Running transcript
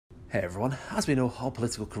Hey everyone, as we know, all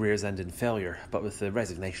political careers end in failure, but with the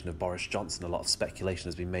resignation of Boris Johnson, a lot of speculation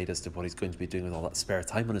has been made as to what he's going to be doing with all that spare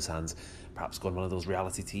time on his hands. Perhaps go on one of those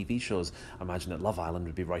reality TV shows. I imagine that Love Island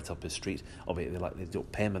would be right up his street, albeit they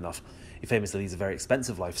don't pay him enough. He famously leads a very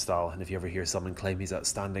expensive lifestyle, and if you ever hear someone claim he's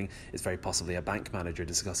outstanding, it's very possibly a bank manager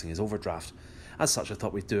discussing his overdraft. As such, I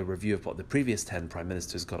thought we'd do a review of what the previous 10 Prime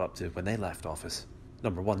Ministers got up to when they left office.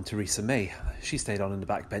 Number 1, Theresa May. She stayed on in the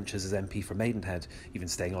backbenches as MP for Maidenhead, even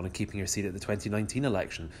staying on and keeping her seat at the 2019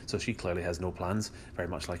 election, so she clearly has no plans, very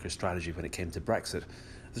much like her strategy when it came to Brexit.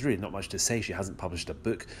 There's really not much to say. She hasn't published a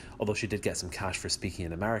book, although she did get some cash for speaking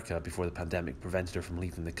in America before the pandemic prevented her from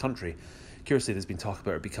leaving the country. Curiously, there's been talk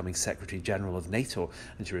about her becoming Secretary General of NATO,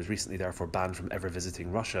 and she was recently therefore banned from ever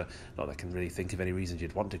visiting Russia. Not that I can really think of any reason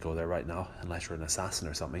you'd want to go there right now, unless you're an assassin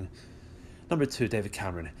or something. Number 2, David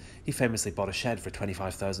Cameron. He famously bought a shed for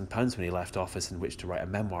 £25,000 when he left office in which to write a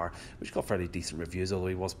memoir, which got fairly decent reviews, although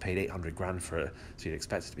he was paid $800,000 for it, so you'd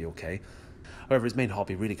expect it to be okay. However, his main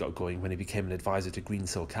hobby really got going when he became an advisor to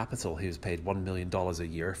Greensill Capital. He was paid $1 million a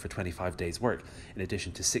year for 25 days' work, in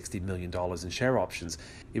addition to $60 million in share options.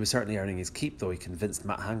 He was certainly earning his keep, though he convinced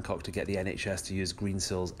Matt Hancock to get the NHS to use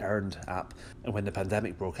Greensill's Earned app, and when the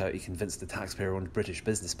pandemic broke out, he convinced the taxpayer-owned British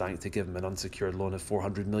business bank to give him an unsecured loan of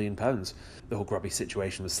 £400 million. The whole grubby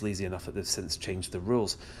situation was sleazy enough that they've since changed the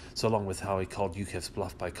rules, so along with how he called UKIP's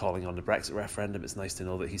bluff by calling on the Brexit referendum, it's nice to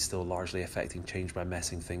know that he's still largely affecting change by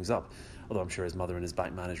messing things up, although I'm sure his mother and his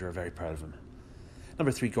bank manager are very proud of him.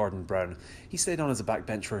 Number 3, Gordon Brown. He stayed on as a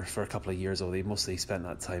backbencher for a couple of years, although he mostly spent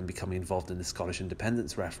that time becoming involved in the Scottish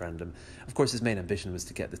independence referendum. Of course, his main ambition was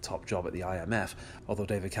to get the top job at the IMF, although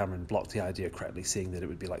David Cameron blocked the idea correctly, saying that it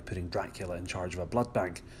would be like putting Dracula in charge of a blood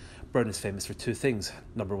bank. Brown is famous for 2 things.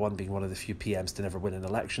 Number 1, being one of the few PMs to never win an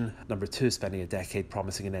election. Number 2, spending a decade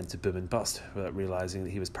promising an end to boom and bust, without realising that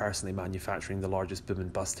he was personally manufacturing the largest boom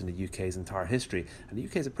and bust in the UK's entire history, and the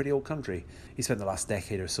UK is a pretty old country. He spent the last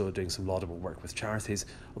decade or so doing some laudable work with charities,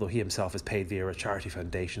 although he himself is paid via a charity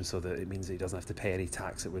foundation, so that it means that he doesn't have to pay any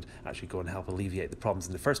tax that would actually go and help alleviate the problems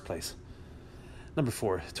in the first place. Number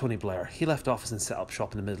 4, Tony Blair. He left office and set up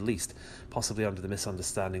shop in the Middle East, possibly under the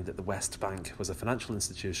misunderstanding that the West Bank was a financial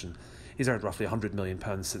institution. He's earned roughly £100 million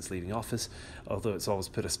since leaving office, although it's always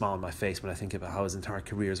put a smile on my face when I think about how his entire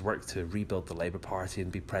career's work to rebuild the Labour Party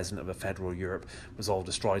and be president of a federal Europe was all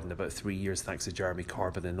destroyed in about 3 years thanks to Jeremy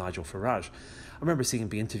Corbyn and Nigel Farage. I remember seeing him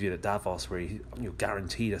be interviewed at Davos where he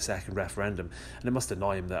guaranteed a second referendum, and it must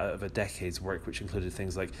annoy him that out of a decade's work, which included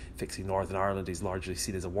things like fixing Northern Ireland, he's largely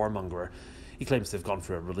seen as a warmonger. He claims to have gone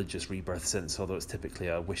through a religious rebirth since, although it's typically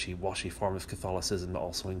a wishy-washy form of Catholicism that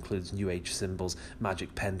also includes New Age symbols,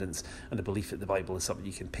 magic pendants, and a belief that the Bible is something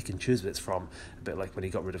you can pick and choose bits from, a bit like when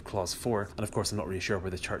he got rid of Clause 4. And of course, I'm not really sure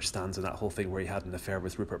where the church stands on that whole thing where he had an affair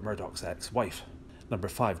with Rupert Murdoch's ex-wife. Number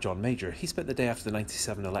 5, John Major. He spent the day after the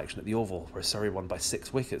 97 election at the Oval, where Surrey won by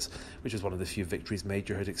 6 wickets, which is one of the few victories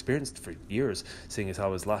Major had experienced for years, seeing as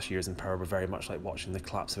how his last years in power were very much like watching the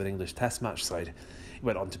collapse of an English Test match side. He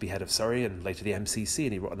went on to be head of Surrey and later the MCC,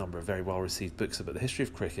 and he wrote a number of very well-received books about the history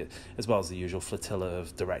of cricket, as well as the usual flotilla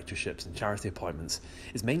of directorships and charity appointments.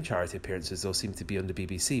 His main charity appearances, though, seem to be on the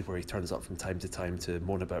BBC, where he turns up from time to time to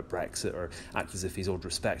moan about Brexit or act as if he's owed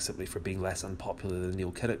respect simply for being less unpopular than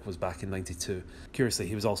Neil Kinnock was back in '92. Curiously,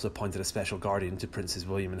 he was also appointed a special guardian to Princes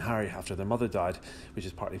William and Harry after their mother died, which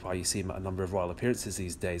is partly why you see him at a number of royal appearances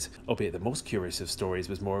these days, albeit the most curious of stories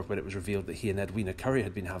was more when it was revealed that he and Edwina Currie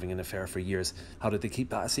had been having an affair for years. How did they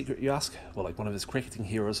keep that a secret, you ask? Well, like one of his cricketing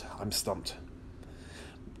heroes, I'm stumped.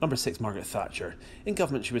 Number 6, Margaret Thatcher. In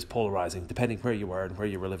government she was polarising, depending where you were and where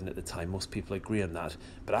you were living at the time. Most people agree on that.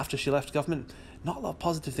 But after she left government, not a lot of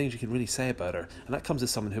positive things you can really say about her, and that comes as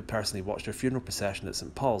someone who personally watched her funeral procession at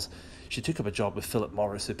St Paul's. She took up a job with Philip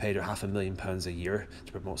Morris, who paid her £500,000 a year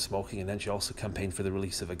to promote smoking, and then she also campaigned for the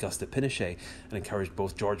release of Augusta Pinochet and encouraged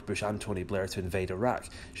both George Bush and Tony Blair to invade Iraq.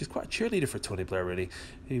 She's quite a cheerleader for Tony Blair, really.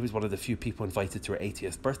 He was one of the few people invited to her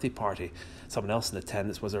 80th birthday party. Someone else in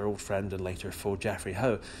attendance was her old friend and later foe Geoffrey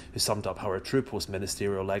Howe, who summed up how her true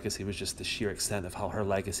post-ministerial legacy was just the sheer extent of how her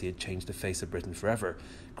legacy had changed the face of Britain forever.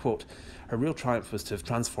 Quote, her real triumph was to have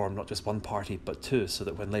transformed not just one party but 2, so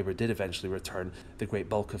that when Labour did eventually return, the great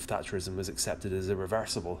bulk of Thatcherism was accepted as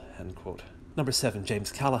irreversible. End quote. Number 7,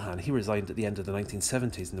 James Callaghan. He resigned at the end of the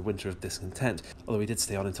 1970s in the winter of discontent, although he did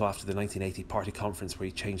stay on until after the 1980 party conference where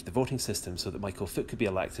he changed the voting system so that Michael Foot could be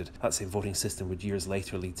elected. That same voting system would years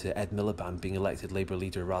later lead to Ed Miliband being elected Labour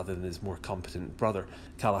leader rather than his more competent brother.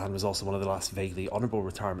 Callaghan was also one of the last vaguely honourable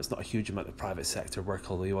retirements, not a huge amount of private sector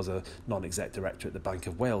work, although he was a non-exec director at the Bank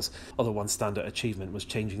of Wales. Although one standout achievement was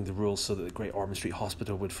changing the rules so that the Great Ormond Street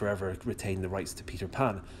Hospital would forever retain the rights to Peter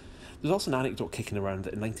Pan. There's also an anecdote kicking around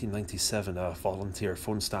that in 1997 a volunteer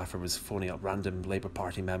phone staffer was phoning up random Labour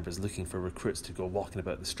Party members looking for recruits to go walking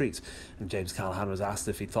about the streets, and James Callaghan was asked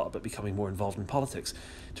if he thought about becoming more involved in politics,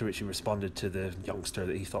 to which he responded to the youngster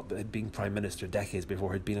that he thought that being Prime Minister decades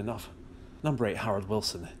before had been enough. Number 8, Harold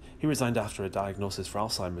Wilson. He resigned after a diagnosis for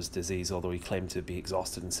Alzheimer's disease, although he claimed to be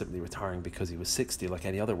exhausted and simply retiring because he was 60 like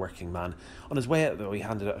any other working man. On his way out, though, he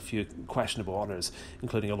handed out a few questionable honours,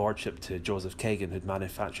 including a lordship to Joseph Kagan, who'd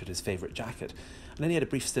manufactured his favourite jacket. And then he had a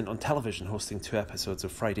brief stint on television hosting 2 episodes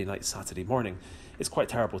of Friday Night, Saturday Morning. It's quite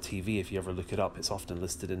terrible TV if you ever look it up. It's often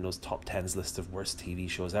listed in those top 10s list of worst TV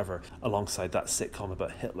shows ever, alongside that sitcom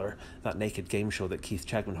about Hitler, that naked game show that Keith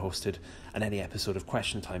Chegwin hosted, and any episode of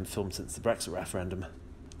Question Time filmed since the Brexit referendum.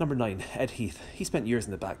 Number 9, Ed Heath. He spent years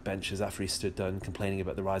in the backbenches after he stood down complaining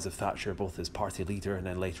about the rise of Thatcher, both as party leader and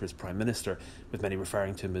then later as Prime Minister, with many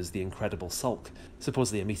referring to him as the Incredible Sulk.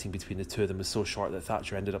 Supposedly a meeting between the two of them was so short that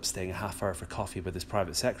Thatcher ended up staying a half hour for coffee with his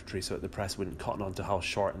private secretary so that the press wouldn't cotton on to how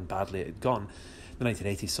short and badly it had gone. The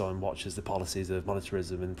 1980s saw him watch as the policies of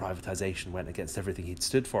monetarism and privatisation went against everything he'd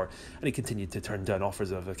stood for, and he continued to turn down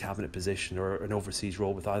offers of a cabinet position or an overseas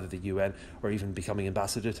role with either the UN or even becoming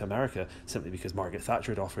ambassador to America, simply because Margaret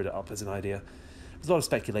Thatcher had offered it up as an idea. There's a lot of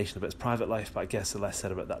speculation about his private life, but I guess the less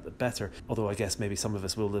said about that the better, although I guess maybe some of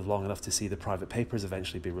us will live long enough to see the private papers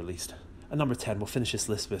eventually be released. And number 10, we'll finish this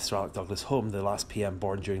list with Sir Alec Douglas Home, the last PM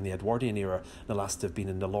born during the Edwardian era, and the last to have been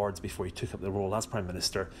in the Lords before he took up the role as Prime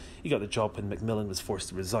Minister. He got the job when Macmillan was forced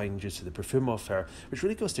to resign due to the Profumo affair, which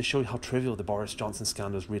really goes to show how trivial the Boris Johnson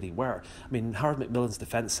scandals really were. I mean, Howard Macmillan's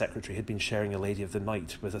defence secretary had been sharing a Lady of the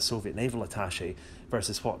Night with a Soviet naval attaché,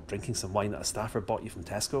 versus what, drinking some wine that a staffer bought you from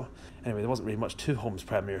Tesco? Anyway, there wasn't really much to Home's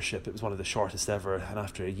premiership. It was one of the shortest ever, and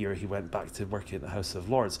after a year he went back to working at the House of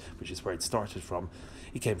Lords, which is where he'd started from.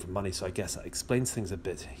 He came from money, so I guess that explains things a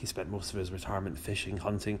bit. He spent most of his retirement fishing,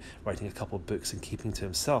 hunting, writing a couple of books and keeping to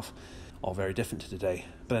himself. All very different to today.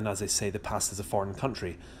 But then, as they say, the past is a foreign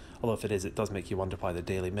country. Although if it is, it does make you wonder why the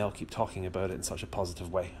Daily Mail keep talking about it in such a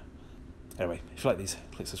positive way. Anyway, if you like these,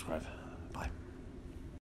 click subscribe.